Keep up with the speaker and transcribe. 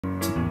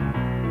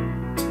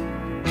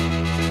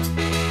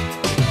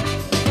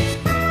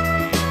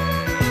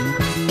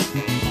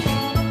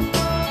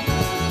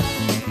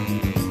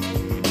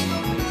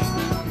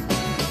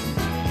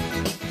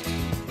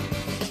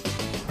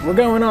We're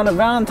going on a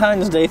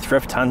Valentine's Day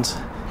thrift hunt.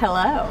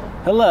 Hello.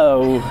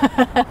 Hello.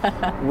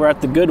 We're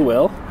at the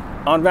Goodwill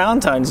on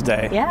Valentine's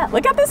Day. Yeah,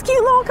 look at this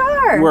cute little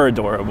car. We're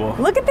adorable.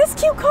 Look at this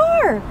cute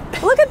car.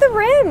 Look at the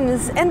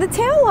rims and the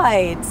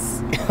taillights.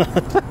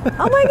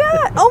 Oh my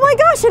god. Oh my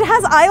gosh, it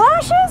has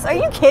eyelashes? Are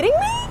you kidding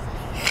me?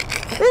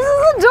 This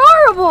is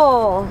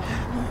adorable.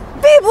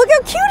 Babe, look how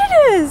cute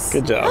it is.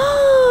 Good job.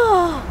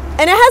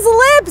 And it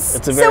has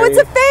lips, so it's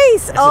a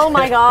face. Oh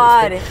my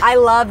god. I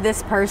love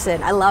this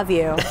person. I love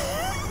you.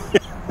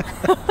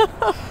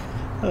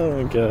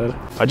 Oh my god.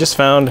 I just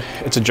found,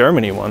 it's a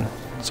Germany one,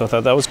 so I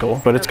thought that was cool.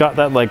 But it's got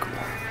that like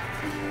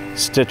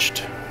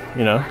stitched,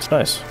 you know, it's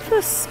nice.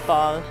 This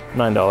ball.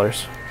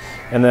 $9.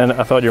 And then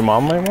I thought your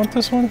mom might want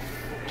this one,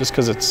 just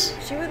because it's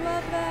She would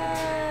love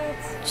that.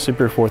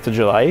 super 4th of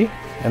July.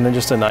 And then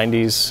just a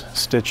 90s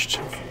stitched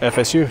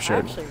FSU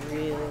shirt. I actually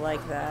really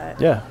like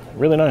that. Yeah,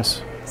 really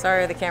nice.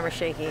 Sorry, the camera's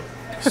shaky.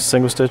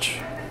 Single stitch.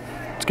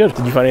 It's good.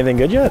 Did you find anything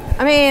good yet?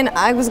 I mean,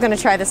 I was gonna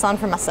try this on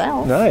for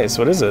myself. Nice.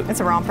 What is it?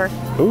 It's a romper.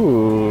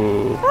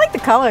 Ooh. I like the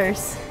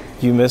colors.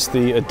 You missed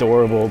the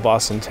adorable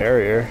Boston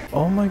Terrier.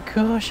 Oh my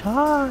gosh, hi.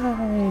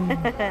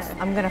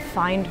 I'm gonna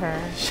find her.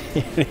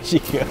 Here she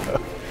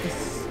go.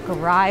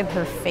 Describe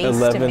her face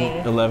to me.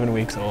 11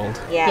 weeks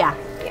old. Yeah.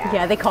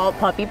 Yeah, they call it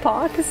puppy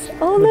pox.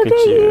 Oh, look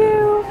at you.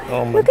 you.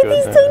 Oh my look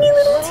goodness. at these tiny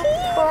little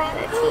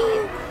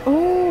teeth.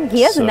 Oh,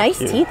 he has So nice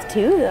cute. teeth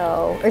too,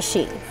 though. Or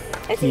she.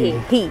 He.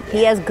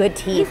 He has good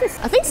teeth.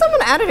 I think someone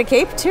added a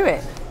cape to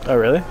it. Oh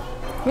really?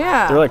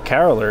 Yeah. They're like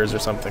carolers or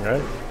something,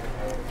 right?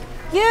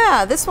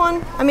 Yeah, this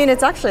one, I mean,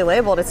 it's actually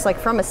labeled. It's like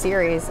from a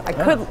series.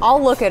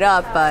 I'll look it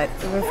up, but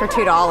even for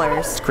 $2.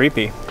 It's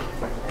creepy.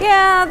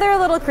 Yeah, they're a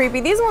little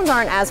creepy. These ones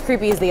aren't as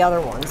creepy as the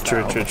other ones,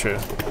 True, though. true.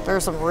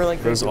 There's some really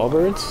creepy Those ones.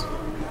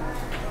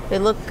 Allbirds? They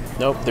look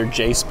Nope, they're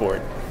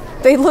J-Sport.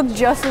 They look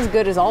just as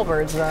good as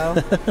Allbirds, though.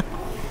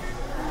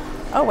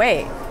 Oh,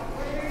 wait.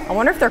 I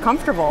wonder if they're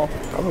comfortable.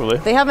 Probably.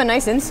 They have a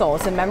nice insole.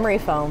 It's a memory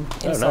foam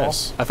insole. Oh,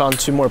 nice. I found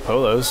 2 more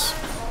polos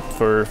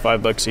for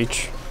 $5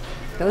 each.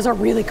 Those are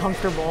really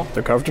comfortable.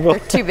 They're comfortable? They're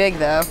too big,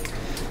 though.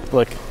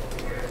 Look,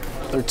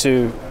 they're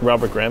 2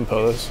 Robert Graham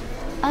polos.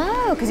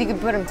 Oh, because you can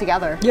put them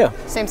together. Yeah.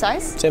 Same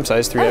size? Same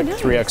size,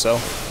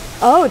 3XL.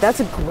 Oh, that's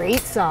a great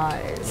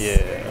size.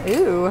 Yeah.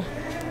 Ooh.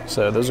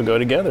 So those will go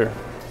together.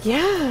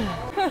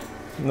 Yeah.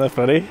 Isn't that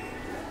funny?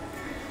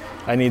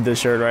 I need this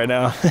shirt right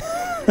now.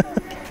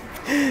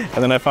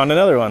 And then I found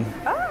another one.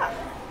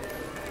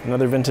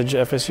 Another vintage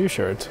FSU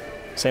shirt.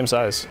 Same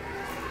size.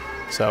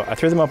 So I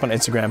threw them up on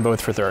Instagram,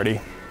 both for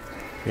 30.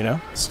 You know?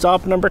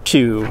 Stop number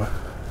 2.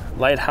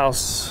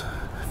 Lighthouse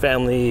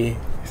Family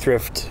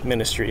Thrift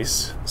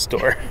Ministries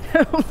store.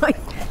 Oh my,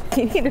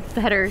 you need a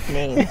better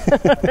name.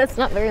 That's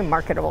not very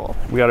marketable.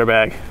 We got our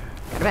bag.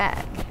 Got a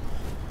bag.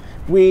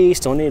 We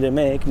still need to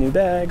make new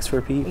bags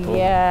for people.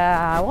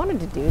 Yeah, I wanted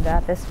to do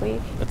that this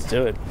week. Let's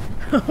do it.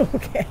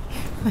 Okay,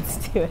 let's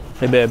do it.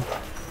 Hey babe,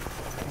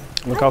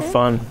 look how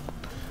fun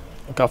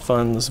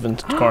this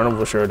vintage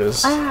carnival shirt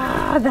is.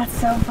 Ah, that's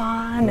so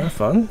fun. Isn't that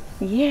fun?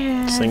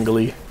 Yeah.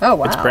 Singly. Oh,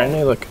 wow. It's brand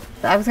new, look.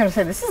 I was gonna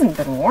say, this hasn't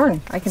been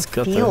worn. I can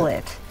got feel the-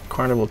 it.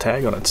 Carnival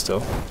tag on it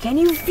still. Can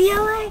you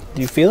feel it?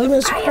 Do you feel it,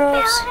 Mr. Are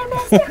Krabs?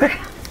 you feeling it,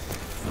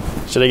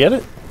 Mr. Should I get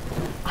it?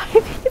 I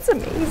think it's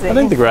amazing. I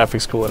think the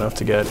graphic's cool enough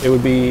to get. It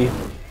would be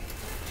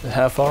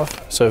half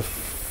off, so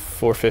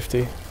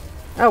 $4.50.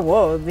 Oh,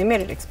 whoa, they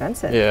made it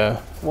expensive. Yeah.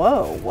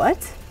 Whoa, what?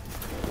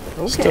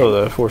 Okay. Still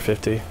though,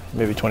 $4.50,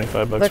 maybe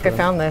 $25. Look, for I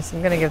found this.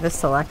 I'm gonna give this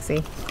to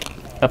Lexi.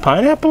 a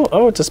pineapple.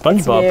 Oh, it's a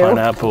SpongeBob new.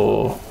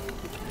 pineapple.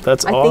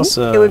 That's I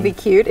awesome. think it would be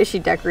cute if she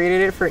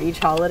decorated it for each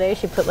holiday.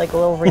 She put like a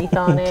little wreath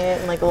on it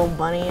and like a little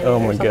bunny in it. Oh or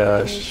my something.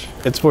 gosh,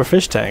 it's for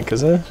Fish Tank,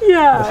 isn't it?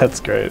 Yeah.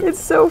 That's great. It's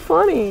so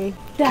funny.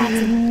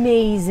 That's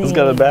amazing. It's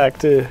got a back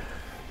too.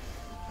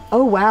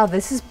 Oh wow,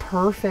 this is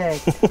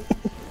perfect.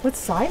 What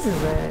size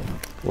is it?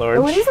 Large.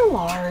 Oh, it is a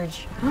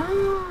large.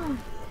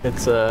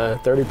 It's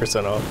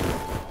 30%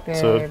 off. Babe,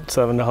 So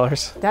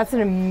 $7. that's an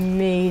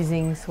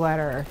amazing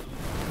sweater.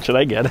 Should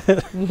I get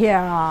it?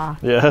 Yeah.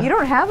 Yeah. You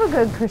don't have a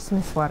good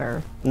Christmas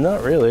sweater.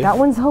 Not really. That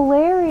one's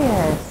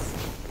hilarious.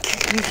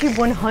 You should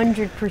 100%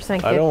 get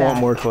that. I don't want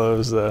more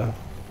clothes though.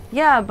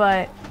 Yeah,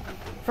 but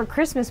for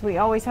Christmas we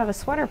always have a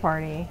sweater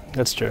party.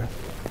 That's true.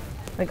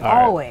 Like All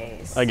right.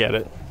 always. I get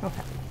it.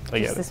 Okay. I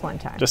get Just it. this one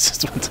time.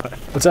 Just this one time.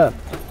 What's that?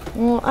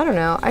 Well, I don't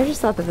know. I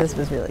just thought that this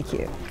was really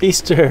cute.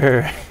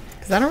 Easter.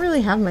 Because I don't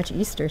really have much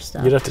Easter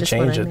stuff. You'd have to just what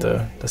change I it need.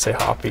 though to say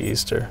Hoppy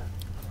Easter,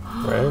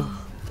 right?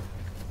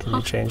 Can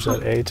you change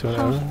that A to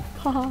an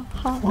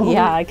O?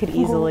 Yeah, I could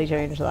easily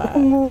change that.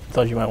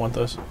 Thought you might want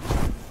those.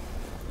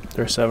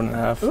 They're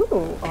 7.5.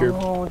 Ooh. Pure-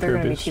 Oh, they're pure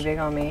going to be boost. too big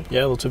on me. Yeah,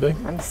 a little too big.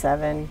 I'm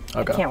 7.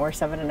 Okay. I can't wear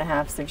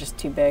 7.5s. They're just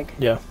too big.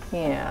 Yeah.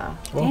 Yeah.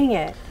 Well, Dang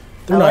it.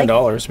 They're I like-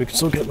 $9. We can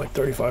still get like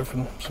 35 for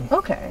them. So.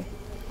 Okay.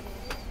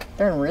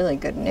 They're in really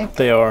good nick.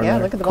 They are. Yeah,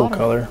 and look they're at the cool bottom.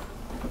 color.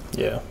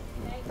 Yeah.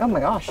 Oh my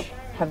gosh.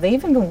 Have they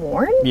even been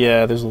worn?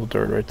 Yeah, there's a little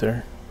dirt right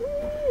there.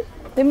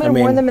 They might I have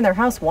worn mean- them in their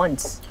house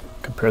once.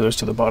 Compare those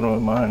to the bottom of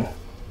mine.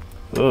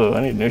 Ugh, I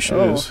need new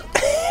shoes.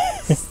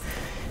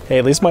 Hey,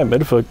 at least my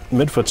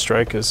midfoot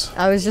strike is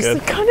I was just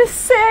good. gonna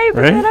say,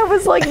 but Right? then I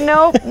was like,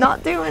 nope,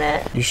 not doing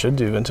it. You should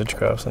do vintage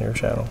crafts on your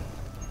channel.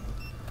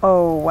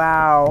 Oh,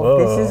 wow.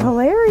 Whoa. This is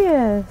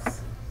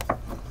hilarious.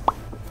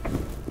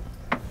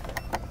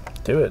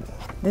 Do it.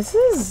 This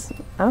is,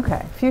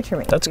 okay, future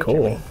me. That's future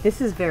cool. me.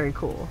 This is very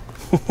cool.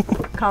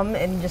 Come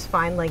and just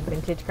find like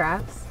vintage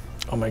crafts.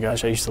 Oh my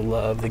gosh, I used to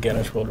love the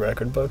Guinness World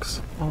Record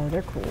books. Oh,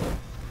 they're cool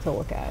to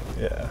look at.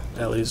 Yeah,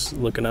 Ellie's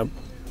looking up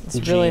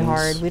It's really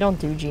hard. We don't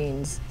do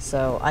jeans,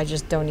 so I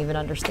just don't even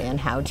understand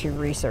how to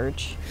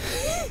research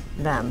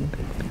them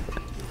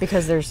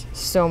because there's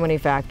so many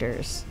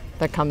factors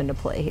that come into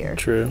play here.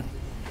 True.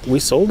 We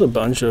sold a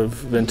bunch of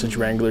vintage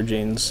Wrangler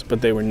jeans,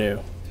 but they were new.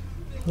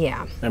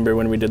 Yeah. Remember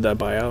when we did that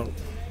buyout?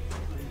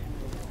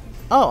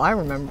 Oh, I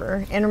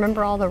remember. And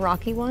remember all the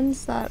Rocky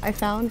ones that I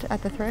found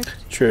at the thrift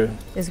True.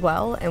 as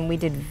well? And we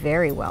did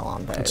very well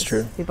on those. That's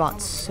true. We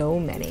bought so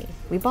many.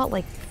 We bought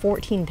like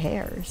 14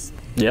 pairs.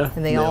 Yeah.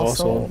 And they all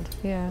sold.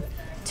 Yeah.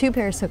 2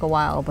 pairs took a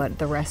while, but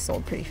the rest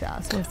sold pretty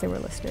fast once they were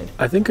listed.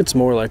 I think it's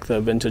more like the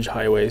vintage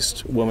high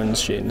waist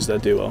women's jeans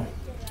that do well.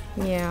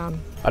 Yeah.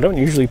 I don't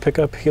usually pick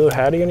up Hilo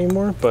Hattie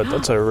anymore, but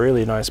that's a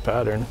really nice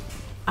pattern.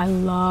 I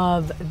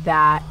love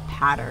that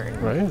pattern.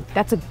 Right?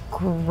 That's a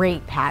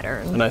great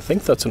pattern. And I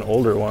think that's an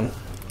older one.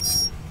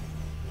 It's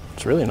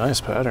a really nice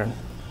pattern.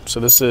 So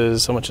this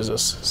is, how much is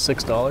this?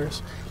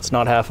 $6? It's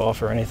not half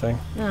off or anything.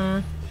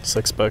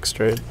 $6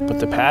 straight.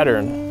 But the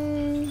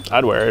pattern,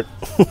 I'd wear it.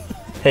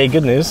 Hey,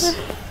 good news.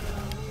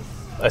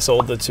 I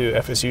sold the 2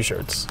 FSU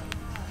shirts.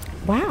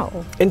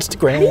 Wow.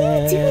 Instagram. How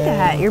do you do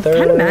that? You're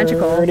kind of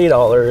magical.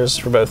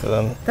 $30 for both of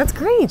them. That's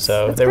great.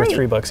 So That's they were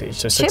great. $3 each.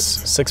 So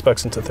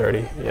 $6 into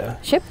 30.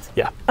 Yeah. Shipped?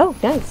 Yeah. Oh,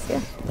 nice.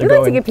 Yeah. They're We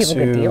like to going give people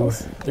good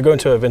deals. They're going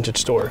to a vintage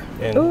store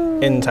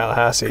in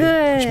Tallahassee,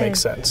 which makes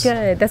sense.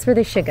 Good. That's where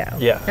they should go.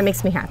 Yeah. That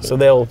makes me happy. So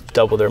they'll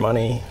double their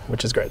money,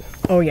 which is great.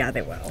 Oh, yeah,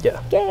 they will.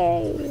 Yeah.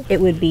 Yay.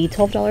 It would be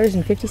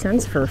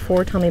 $12.50 for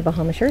 4 Tommy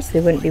Bahama shirts. They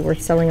wouldn't be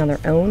worth selling on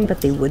their own,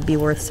 but they would be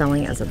worth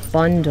selling as a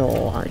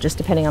bundle, just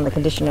depending on the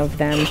condition of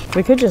them.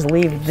 We could just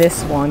leave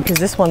this one, because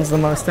this one's the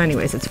most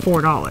anyways. It's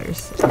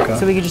 $4. Okay.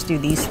 So we could just do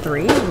these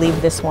 3,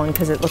 leave this one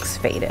because it looks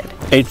faded.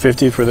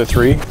 $8.50 for the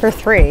 3. For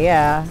 3,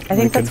 yeah. I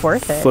think that's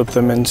worth it. Flip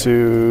them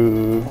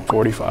into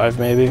 45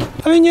 maybe.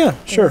 I mean, yeah,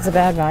 sure. It's a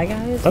bad buy,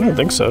 guys. I don't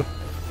think so.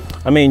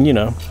 I mean, you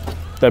know,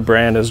 that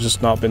brand has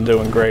just not been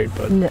doing great,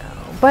 but No.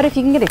 But if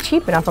you can get it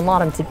cheap enough and lot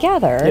them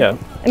together, yeah,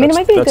 I mean, it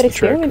might be a that's good the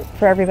trick. experiment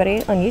for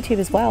everybody on YouTube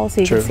as well, so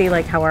you True. can see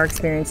like how our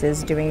experience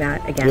is doing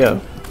that again. Yeah,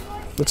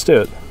 let's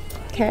do it.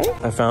 Okay.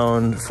 I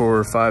found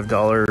for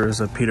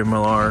 $5 a Peter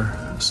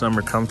Millar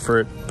Summer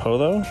Comfort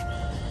Polo.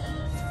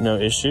 No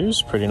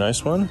issues, pretty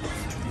nice one.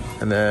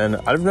 And then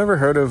I've never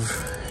heard of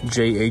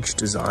JH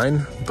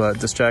Design, but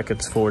this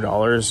jacket's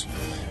 $4,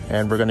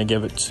 and we're gonna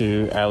give it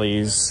to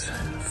Allie's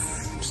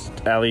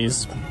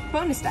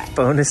bonus dad.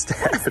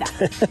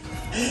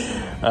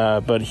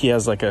 But he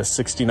has like a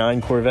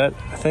 '69 Corvette,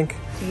 I think.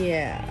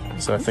 Yeah.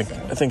 So I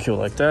think he'll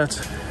like that.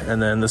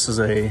 And then this is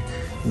a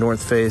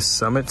North Face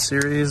Summit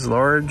Series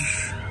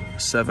large,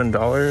 $7.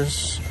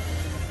 There's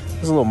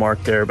a little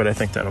mark there, but I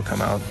think that'll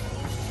come out.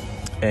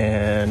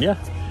 And yeah,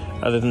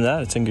 other than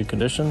that, it's in good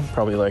condition.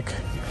 Probably like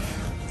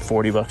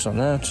 $40 on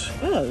that.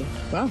 Oh,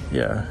 wow.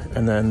 Yeah,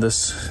 and then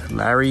this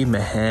Larry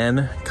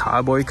Mahan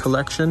Cowboy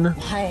Collection.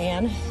 Hi,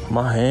 Anne.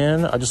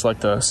 Mahan, I just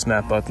like the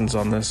snap buttons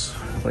on this,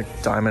 like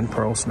diamond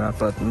pearl snap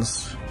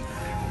buttons.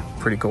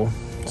 Pretty cool.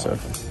 So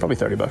probably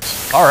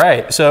 $30. All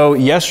right, so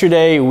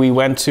yesterday we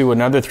went to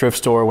another thrift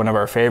store, one of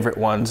our favorite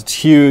ones. It's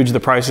huge, the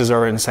prices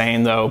are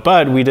insane though,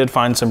 but we did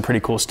find some pretty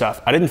cool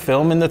stuff. I didn't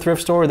film in the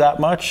thrift store that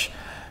much,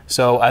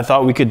 so I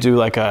thought we could do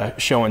like a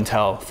show and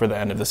tell for the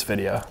end of this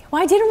video.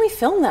 Why didn't we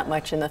film that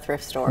much in the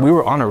thrift store? We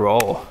were on a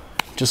roll,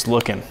 just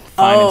looking,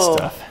 finding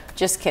stuff.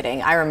 Just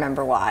kidding. I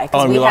remember why.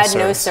 Oh, Because we had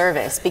no service.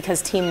 service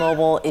because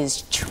T-Mobile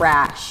is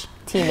trash.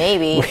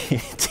 T-Maybe.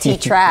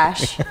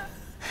 T-trash.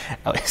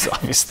 Ellie's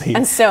obviously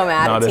I'm so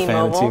mad not at a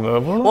fan of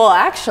T-Mobile. Well,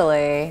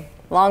 actually,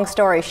 long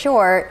story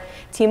short,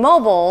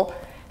 T-Mobile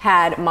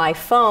had my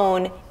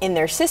phone in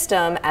their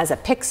system as a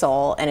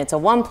Pixel, and it's a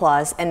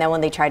OnePlus, and then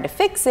when they tried to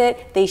fix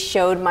it, they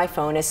showed my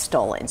phone as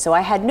stolen. So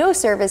I had no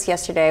service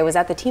yesterday. I was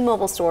at the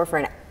T-Mobile store for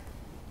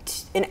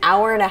an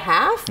hour and a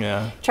half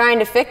trying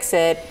to fix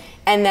it.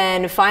 And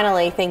then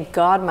finally, thank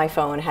God my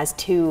phone has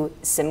 2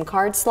 SIM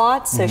card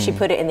slots. So she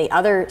put it in the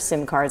other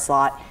SIM card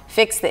slot,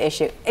 fixed the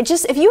issue. It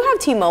just, if you have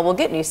T-Mobile,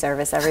 get new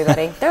service,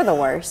 everybody. They're the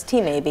worst.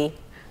 T-Maybe.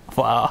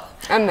 Wow.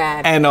 I'm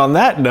mad. And on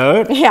that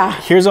note,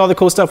 here's all the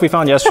cool stuff we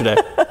found yesterday.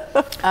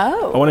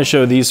 I want to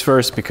show these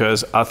first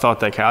because I thought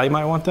that Callie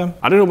might want them.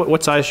 I don't know,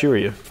 what size shoe are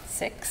you?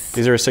 6.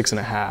 These are a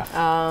 6.5.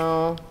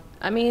 Oh.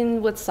 I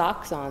mean, with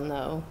socks on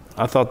though.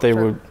 I thought they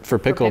were for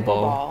pickleball.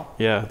 pickleball.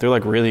 Yeah, they're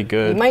like really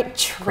good. You might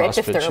trip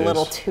if CrossFit they're a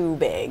little shoes. too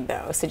big,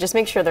 though. So just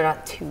make sure they're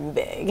not too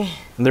big.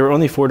 And they were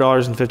only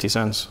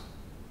 $4.50.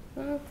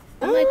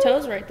 My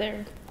toes right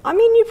there. I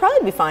mean, you'd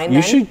probably be fine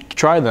You then. should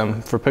try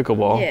them for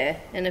pickleball. Yeah,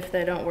 and if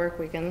they don't work,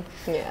 we can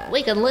Yeah.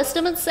 list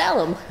them and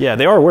sell them. Yeah,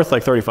 they are worth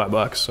like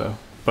 $35, so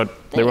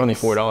but they were only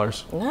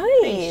 $4.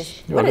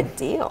 Nice. What a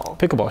deal.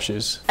 Pickleball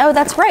shoes. Oh,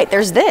 that's right.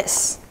 There's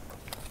this.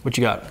 What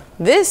you got?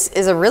 This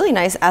is a really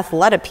nice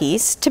Athleta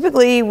piece.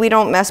 Typically, we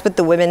don't mess with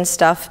the women's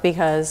stuff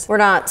because we're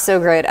not so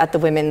great at the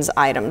women's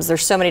items.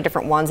 There's so many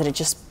different ones and it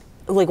just,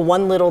 like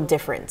one little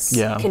difference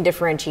can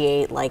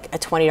differentiate like a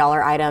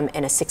 $20 item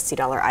and a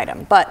 $60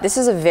 item. But this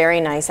is a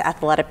very nice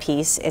Athleta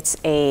piece. It's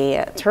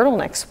a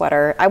turtleneck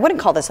sweater. I wouldn't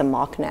call this a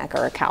mock neck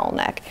or a cowl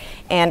neck.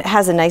 And it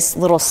has a nice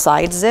little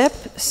side zip.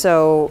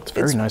 So it's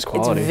very nice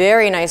quality. It's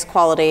very nice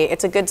quality.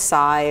 It's a good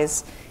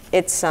size.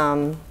 It's,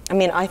 I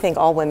mean, I think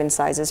all women's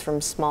sizes from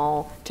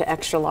small to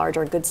extra large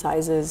are good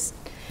sizes.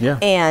 Yeah.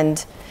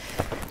 And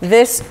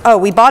this, oh,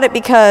 we bought it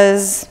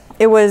because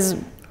it was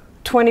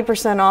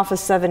 20% off of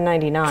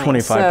 $7.99.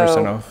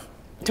 25% off.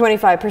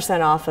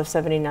 25% off of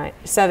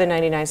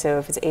 $7.99. So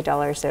if it's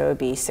 $8, so it would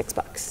be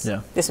 $6.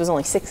 Yeah. This was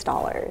only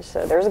 $6,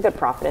 so there's a good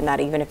profit in that,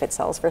 even if it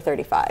sells for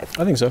 $35.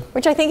 I think so.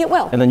 Which I think it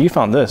will. And then you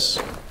found this.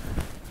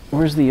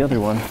 Where's the other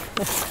one?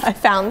 I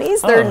found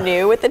these. They're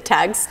new with the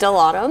tags still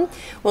on them.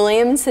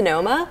 Williams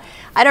Sonoma.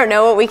 I don't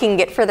know what we can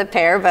get for the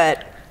pair,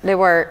 but they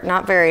were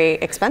not very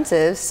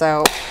expensive,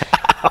 so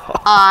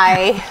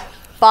I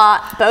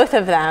bought both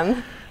of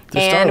them.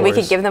 And we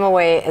could give them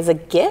away as a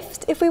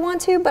gift if we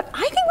want to, but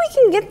I think we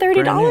can get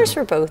 $30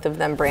 for both of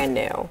them brand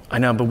new. I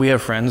know, but we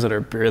have friends that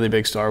are really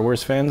big Star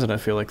Wars fans, and I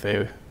feel like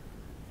they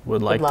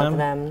would like love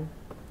them.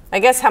 I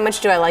guess, how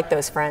much do I like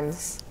those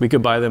friends? We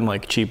could buy them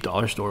like cheap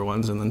dollar store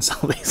ones and then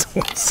sell these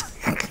ones.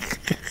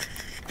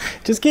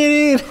 Just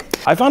kidding.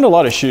 I found a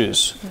lot of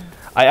shoes.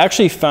 I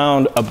actually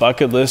found a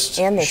bucket list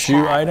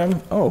shoe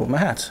item. Oh, my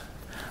hat.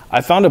 I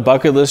found a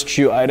bucket list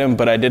shoe item,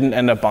 but I didn't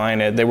end up buying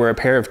it. They were a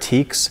pair of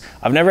teaks.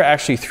 I've never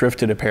actually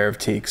thrifted a pair of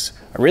teaks.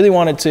 I really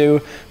wanted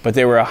to, but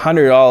they were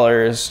 $100,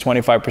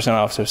 25%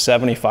 off, so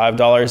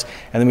 $75.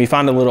 And then we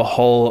found a little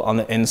hole on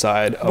the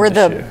inside of the shoe. Where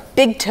the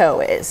big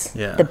toe is.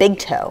 Yeah. The big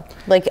toe.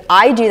 Like,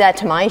 I do that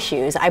to my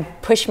shoes. I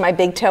push my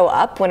big toe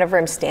up whenever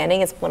I'm standing.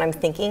 It's when I'm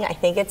thinking. I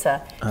think it's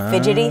a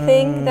fidgety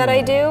thing that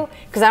I do.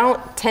 Because I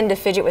don't tend to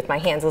fidget with my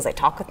hands as I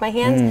talk with my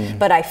hands,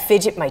 but I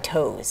fidget my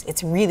toes.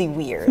 It's really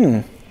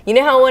weird. You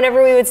know how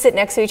whenever we would sit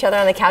next to each other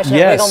on the couch and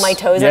I wiggle my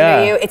toes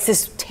under you? It's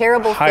this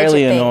terrible fidget thing.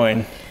 Highly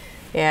annoying.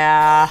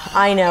 Yeah,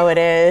 I know it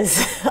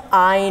is.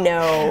 I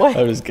know.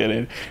 I'm just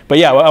kidding. But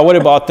yeah, I would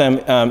have bought them.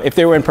 If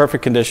they were in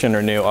perfect condition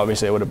or new,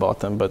 obviously I would have bought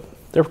them, but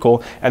they're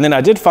cool. And then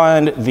I did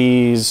find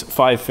these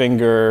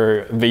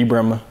 5-finger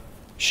Vibram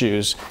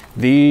shoes.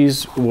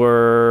 These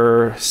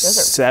were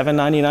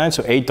 $7.99,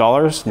 so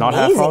 $8, not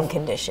half off. Amazing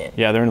condition.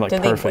 Yeah, they're in like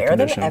perfect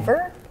condition. Did they wear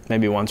them ever?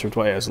 Maybe once or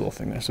twice. There's a little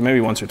thing there, so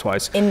maybe once or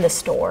twice. In the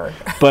store.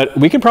 But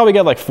we could probably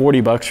get like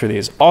 $40 for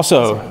these.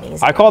 Also,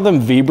 I call them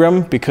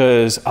Vibram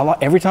because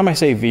every time I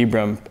say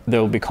Vibram,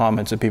 there will be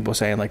comments of people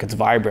saying like it's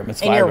Vibram,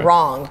 it's Vibram. And you're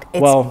wrong.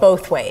 It's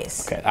both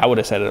ways. Okay, I would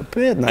have said it a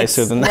bit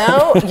nicer than that.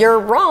 No, you're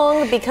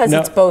wrong because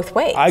it's both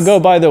ways. I go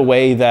by the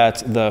way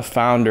that the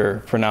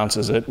founder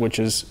pronounces it, which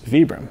is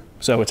Vibram.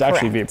 So it's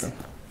actually Vibram.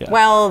 Yeah.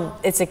 Well,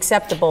 it's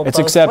acceptable. It's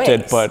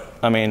accepted, but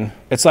I mean,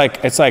 it's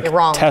like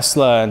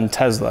Tesla and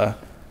Tesla.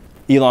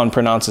 Elon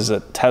pronounces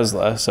it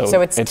Tesla,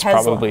 so it's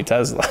Tesla. Probably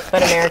Tesla.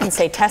 But Americans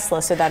say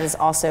Tesla, so that is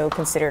also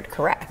considered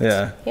correct.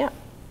 Yeah. Yeah.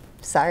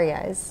 Sorry,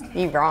 guys.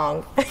 You're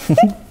wrong.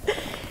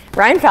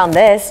 Ryan found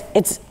this.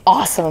 It's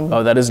awesome.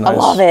 Oh, that is nice. I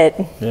love it.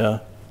 Yeah.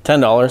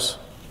 $10.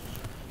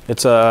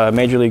 It's a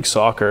Major League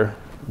Soccer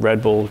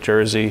Red Bull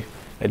jersey.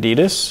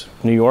 Adidas,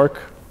 New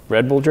York,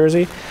 Red Bull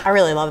jersey. I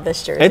really love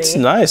this jersey. It's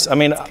nice. I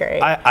mean,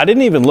 I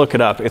didn't even look it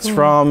up. It's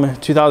from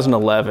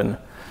 2011.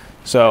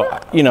 So,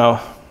 you know.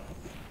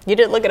 You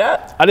didn't look it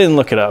up? I didn't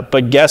look it up,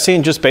 but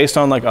guessing just based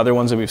on like other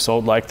ones that we've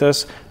sold like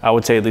this, I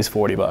would say at least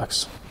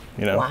 $40,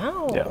 you know?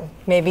 Wow. Yeah.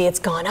 Maybe it's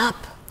gone up.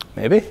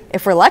 Maybe.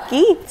 If we're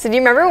lucky. So do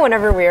you remember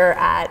whenever we were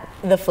at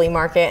the flea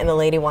market and the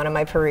lady wanted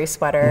my Peru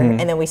sweater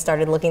and then we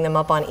started looking them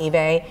up on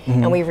eBay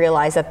and we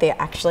realized that they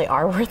actually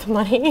are worth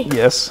money?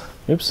 Yes.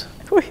 Oops.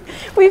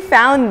 We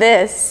found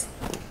this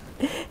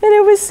and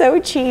it was so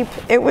cheap.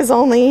 It was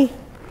only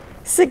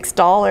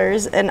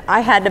 $6 and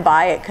I had to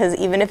buy it because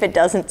even if it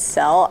doesn't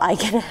sell, I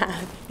can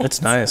have it. It's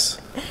nice.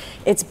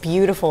 It's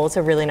beautiful. It's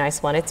a really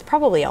nice one. It's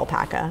probably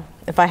alpaca,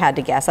 if I had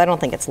to guess. I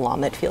don't think it's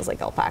llama. It feels like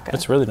alpaca.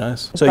 It's really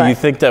nice. So you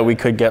think that we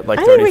could get like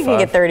 35? I think we can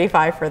get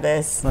 35 for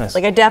this. Nice.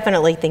 Like I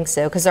definitely think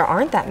so because there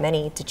aren't that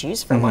many to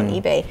choose from on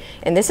eBay.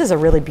 And this is a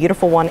really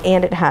beautiful one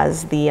and it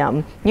has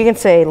the, you can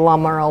say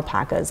llama or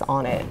alpacas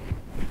on it.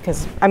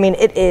 Because, I mean,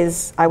 it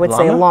is, I would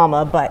say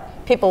llama,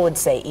 but people would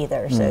say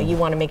either. So you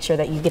want to make sure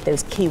that you get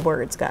those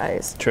keywords,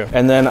 guys. True.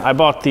 And then I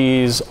bought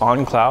these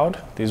On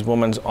Cloud, these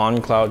women's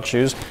On Cloud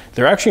shoes.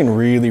 They're actually in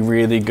really,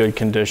 really good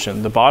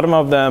condition. The bottom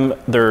of them,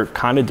 they're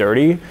kind of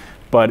dirty,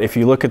 but if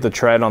you look at the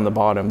tread on the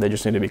bottom, they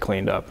just need to be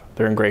cleaned up.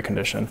 They're in great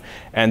condition.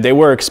 And they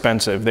were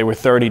expensive. They were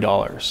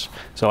 $30.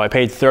 So I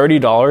paid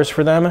 $30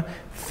 for them,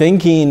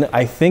 thinking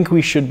I think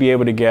we should be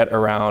able to get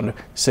around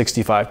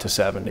 65 to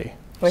 70.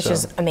 which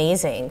is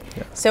amazing.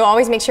 Yeah. So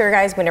always make sure,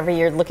 guys, whenever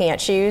you're looking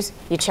at shoes,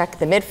 you check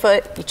the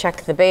midfoot, you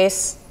check the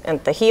base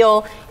and the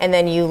heel, and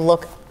then you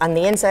look on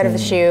the inside of the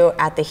shoe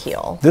at the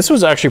heel. This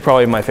was actually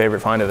probably my favorite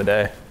find of the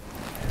day.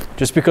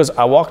 Just because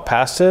I walked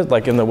past it,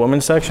 like in the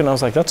women's section, I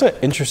was like, that's an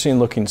interesting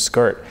looking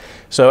skirt.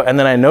 So, and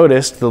then I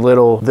noticed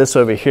this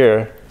over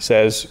here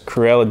says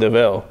Cruella de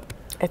Vil.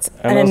 It's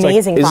an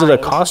amazing find. Is it a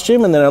find.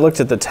 costume? And then I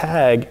looked at the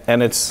tag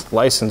and it's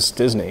licensed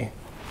Disney.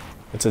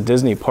 It's a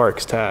Disney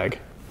Parks tag.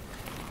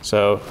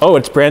 So, oh,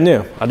 it's brand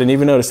new. I didn't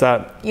even notice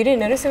that. You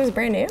didn't notice it was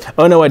brand new?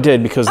 Oh, no, I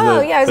did because yeah,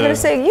 I was going to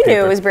say, you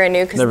knew it was brand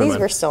new because these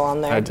were still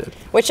on there. I did.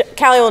 Which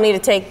Callie will need to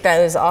take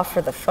those off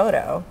for the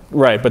photo.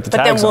 Right, but the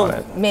tag's on it.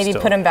 But then we'll maybe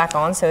put them back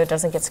on so it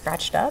doesn't get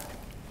scratched up.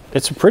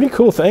 It's a pretty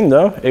cool thing,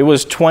 though. It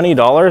was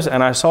 $20,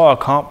 and I saw a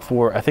comp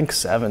for, I think,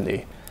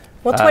 $70.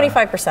 Well,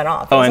 25%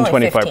 off. Oh, and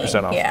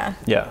 25% off. Yeah.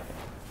 Yeah.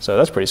 So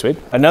that's pretty sweet.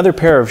 Another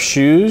pair of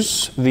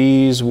shoes.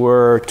 These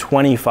were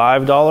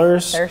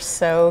 $25. They're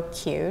so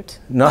cute.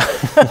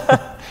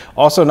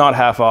 Also not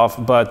half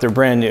off, but they're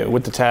brand new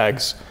with the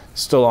tags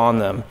still on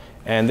them.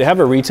 And they have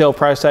a retail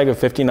price tag of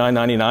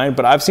 $59.99,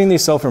 but I've seen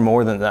these sell for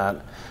more than that.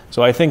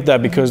 So I think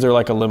that because they're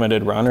like a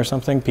limited run or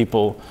something,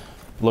 people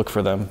look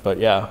for them. But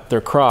yeah,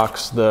 they're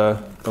Crocs.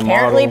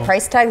 Apparently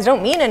price tags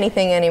don't mean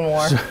anything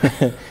anymore.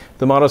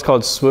 The model is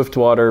called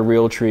Swiftwater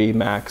Realtree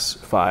Max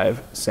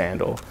 5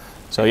 Sandal.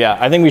 So yeah,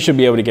 I think we should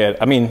be able to get,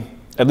 at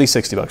least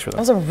 $60 for them. That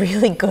was a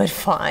really good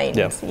find.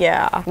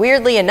 Yeah.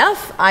 Weirdly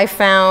enough, I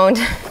found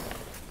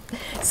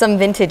some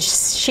vintage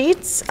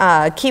sheets.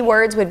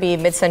 Keywords would be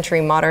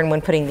mid-century modern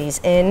when putting these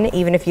in.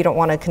 Even if you don't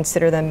want to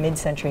consider them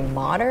mid-century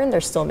modern, they're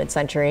still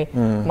mid-century.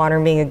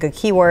 Modern being a good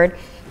keyword.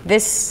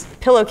 This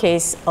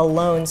pillowcase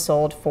alone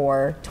sold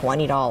for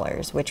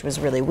 $20, which was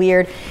really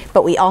weird.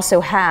 But we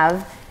also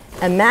have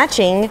a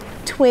matching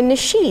twin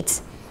sheet.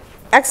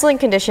 Excellent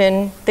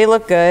condition. They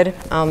look good.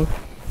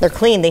 They're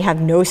clean. They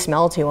have no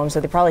smell to them, so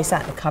they probably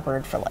sat in a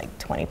cupboard for like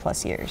 20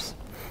 plus years.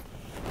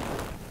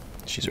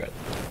 She's right.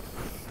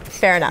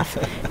 Fair enough.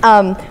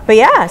 But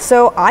yeah,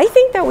 so I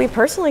think that we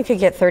personally could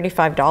get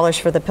 $35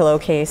 for the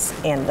pillowcase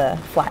and the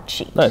flat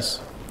sheet. Nice.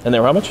 And they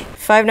were how much?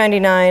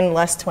 $5.99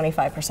 less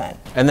 25%.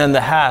 And then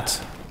the hat,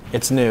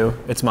 it's new.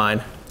 It's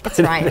mine. It's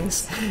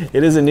Ryan's.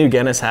 It is a new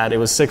Guinness hat. It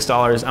was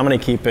 $6. I'm going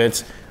to keep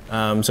it.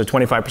 So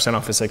 25%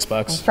 off is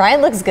 $6. Ryan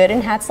looks good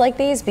in hats like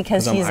these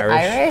because he's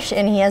Irish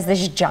and he has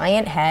this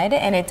giant head,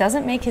 and it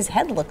doesn't make his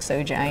head look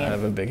so giant. I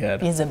have a big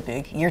head. He has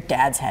your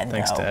dad's head.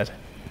 Thanks, though. Dad.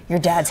 Your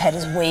dad's head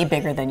is way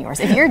bigger than yours.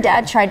 If your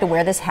dad tried to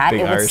wear this hat,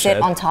 it would sit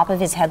on top of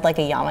his head like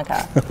a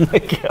yarmulke. Oh my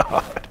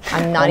God.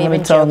 I'm not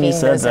even joking.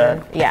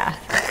 Yeah.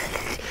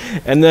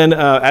 And then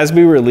as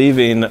we were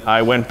leaving,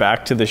 I went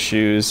back to the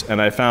shoes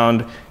and I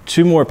found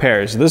two more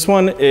pairs. This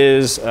one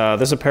is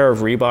a pair of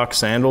Reebok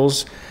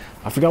sandals.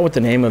 I forgot what the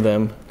name of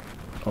them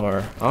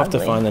are. I'll have to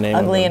find the name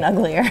of them. Ugly and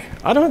uglier.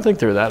 I don't think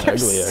they're that ugly,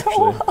 so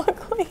actually.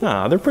 Ugly.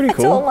 No, they're pretty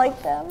cool. I don't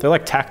like them. They're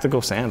like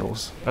tactical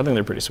sandals. I think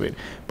they're pretty sweet.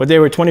 But they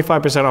were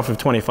 25% off of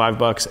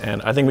 $25,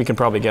 and I think we can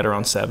probably get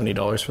around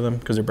 $70 for them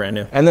because they're brand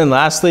new. And then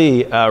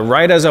lastly,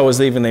 right as I was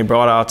leaving, they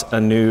brought out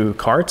a new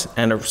cart,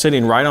 and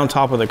sitting right on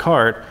top of the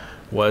cart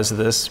was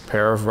this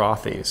pair of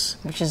Rothy's.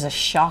 Which is a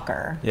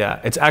shocker. Yeah,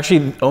 it's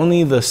actually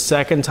only the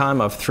second time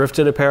I've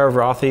thrifted a pair of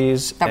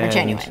Rothy's. That were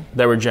genuine.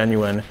 That were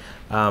genuine.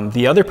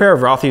 The other pair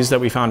of Rothy's that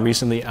we found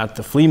recently at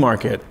the flea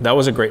market, that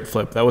was a great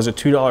flip. That was a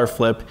 $2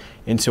 flip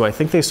into, I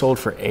think they sold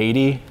for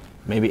 80,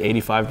 maybe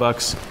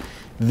 $85.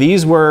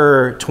 These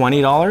were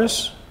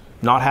 $20,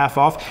 not half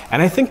off.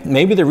 And I think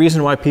maybe the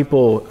reason why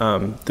people,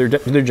 they're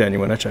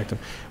genuine, I checked them.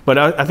 But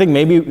I think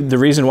maybe the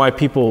reason why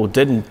people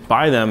didn't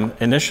buy them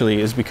initially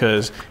is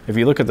because if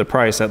you look at the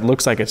price, that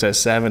looks like it says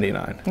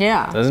 $79.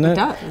 Yeah, doesn't it? It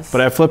does.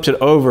 But I flipped it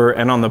over,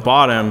 and on the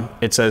bottom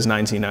it says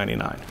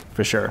 $19.99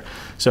 for sure.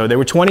 So they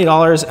were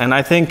 $20, and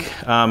I think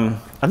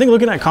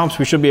looking at comps,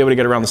 we should be able to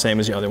get around the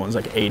same as the other ones,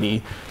 like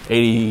 $80,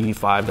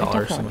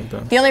 $85, something like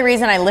that. The only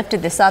reason I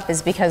lifted this up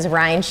is because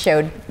Ryan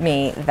showed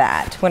me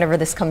that whenever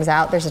this comes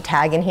out, there's a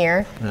tag in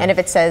here, and if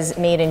it says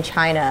made in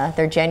China,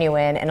 they're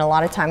genuine. And a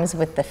lot of times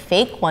with the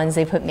fake ones,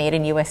 they put made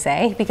in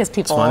USA because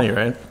people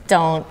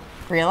don't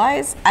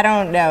realize. I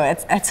don't know.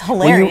 It's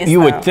hilarious. Well, you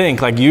would think,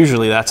 like,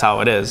 usually that's how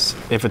it is.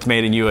 If it's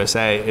made in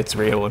USA, it's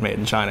real, and made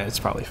in China, it's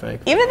probably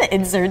fake. Even the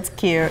insert's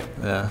cute.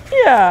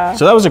 Yeah.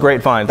 So that was a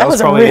great find. That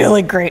was a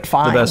really great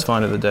find. The best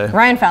find of the day.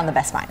 Ryan found the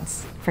best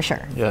finds, for sure.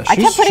 Yeah, I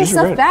kept putting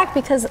stuff back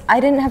because I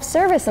didn't have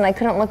service and I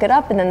couldn't look it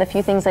up. And then the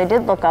few things I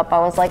did look up, I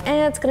was like,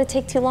 it's going to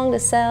take too long to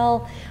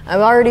sell.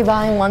 I'm already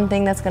buying one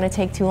thing that's going to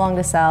take too long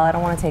to sell. I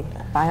don't want to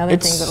buy other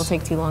things that'll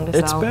take too long to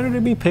sell. It's better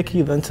to be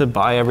picky than to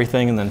buy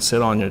everything and then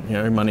sit on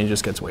your money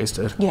just gets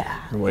wasted.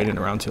 Yeah. You're waiting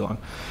around too long.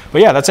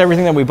 But yeah, that's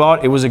everything that we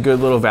bought. It was a good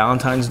little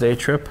Valentine's Day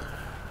trip.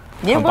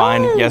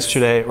 Buying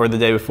yesterday or the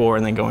day before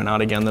and then going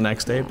out again the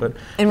next day.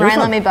 And Ryan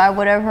let me buy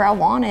whatever I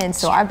wanted,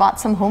 so I bought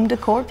some home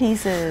decor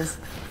pieces.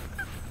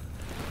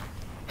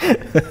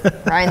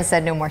 Ryan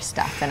said no more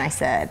stuff, and I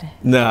said,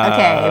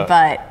 okay,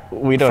 but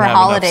we don't for have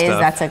holidays, enough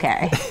that's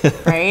okay,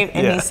 right?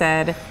 And he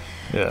said,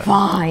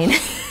 fine.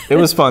 It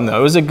was fun though.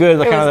 It was a good,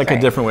 kind of like great.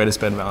 a different way to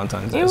spend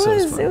Valentine's Day. It so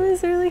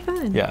was really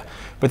fun. Yeah.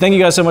 But thank you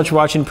guys so much for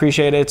watching.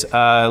 Appreciate it.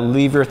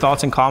 Leave your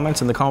thoughts and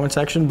comments in the comment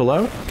section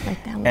below.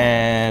 Like that one.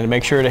 And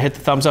make sure to hit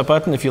the thumbs up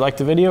button if you like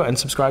the video and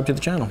subscribe to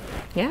the channel.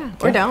 Yeah,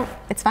 or don't.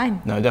 It's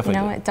fine. No,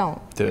 definitely. You know what?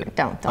 Don't. Do it.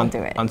 Don't do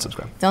it.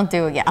 Unsubscribe. Don't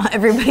do it. Yeah,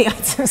 everybody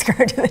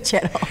unsubscribe to the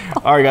channel.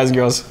 All right, guys and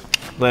girls.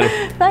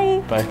 Later.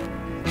 Bye. Bye.